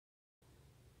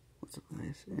what's up,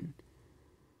 guys? And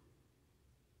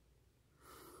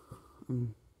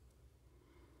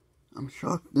I'm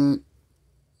shocked that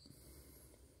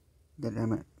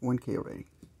I'm at 1K already.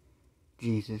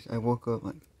 Jesus, I woke up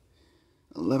like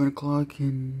 11 o'clock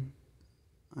and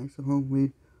I somehow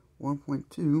made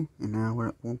 1.2, and now we're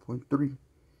at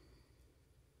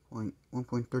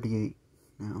 1.38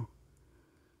 now.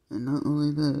 And not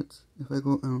only that, if I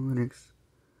go analytics,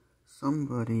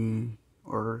 somebody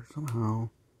or somehow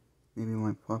made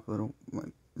my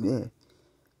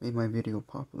video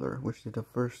popular, which is if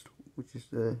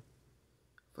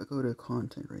I go to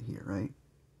content right here, right?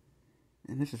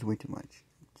 And this is way too much.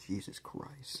 Jesus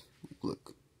Christ.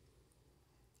 Look.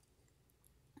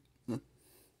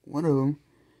 One of them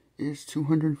is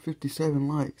 257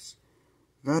 likes.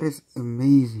 That is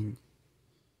amazing.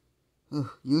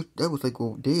 That was like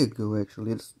a day ago,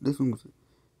 actually. This one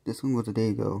was a day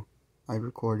ago. I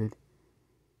recorded.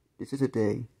 This is a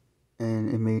day,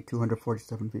 and it made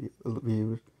 247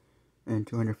 views and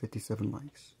 257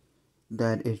 likes.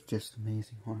 That is just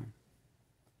amazing. Hold on.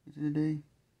 Is it a day?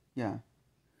 Yeah.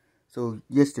 So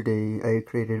yesterday I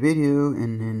created a video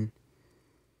and then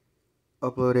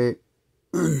uploaded it,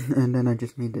 and then I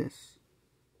just made this.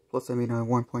 Plus I made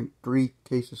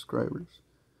 1.3k subscribers,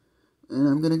 and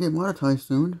I'm gonna get monetized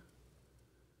soon.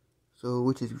 So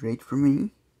which is great for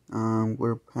me.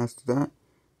 We're past that.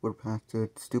 We're past the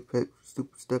stupid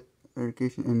step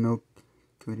education and no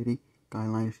community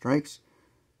guideline strikes,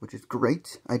 which is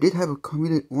great. I did have a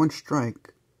committed one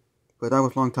strike, but that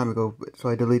was a long time ago. So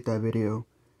I deleted that video.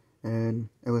 And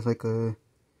it was like I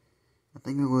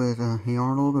think it was Hey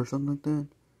Arnold or something like that,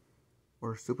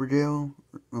 or Super Jail.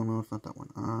 Oh no, it's not that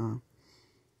one.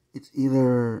 It's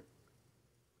either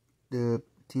the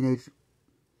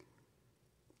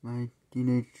My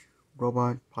Teenage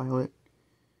Robot Pilot,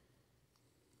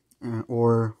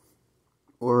 or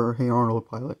Hey Arnold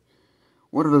Pilot.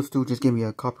 One of those two just gave me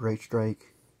a copyright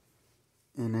strike,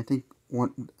 and I think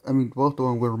both of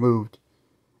them were removed,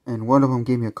 and one of them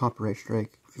gave me a copyright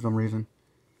strike for some reason.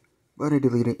 But I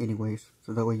deleted it anyways,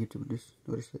 so that way YouTube just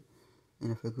notice it.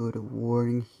 And if I go to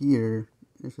warning here,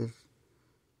 if I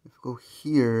go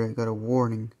here, I got a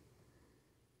warning.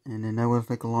 And then that was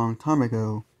like a long time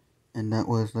ago, and that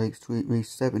was like May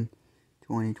 7,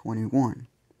 2021.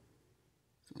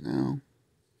 So now,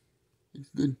 it's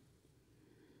good.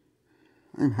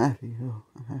 I'm happy,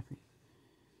 I'm happy.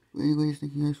 But anyways,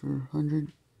 thank you guys for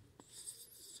 100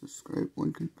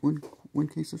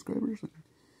 1K subscribers.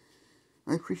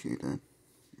 I appreciate that.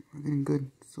 We're getting good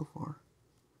so far.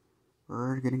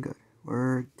 We're getting good.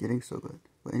 We're getting so good.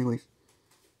 But anyways,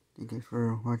 thank you guys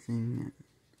for watching, and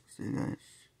see you guys.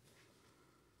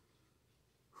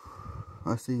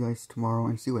 I'll see you guys tomorrow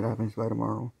and see what happens by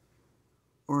tomorrow.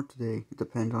 Or today. It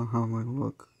depends on how I'm going to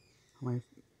look. It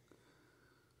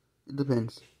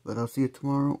depends. But I'll see you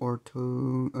tomorrow or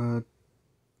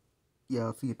yeah,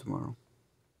 I'll see you tomorrow.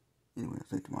 Anyway, I'll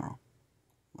see you tomorrow.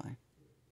 Bye.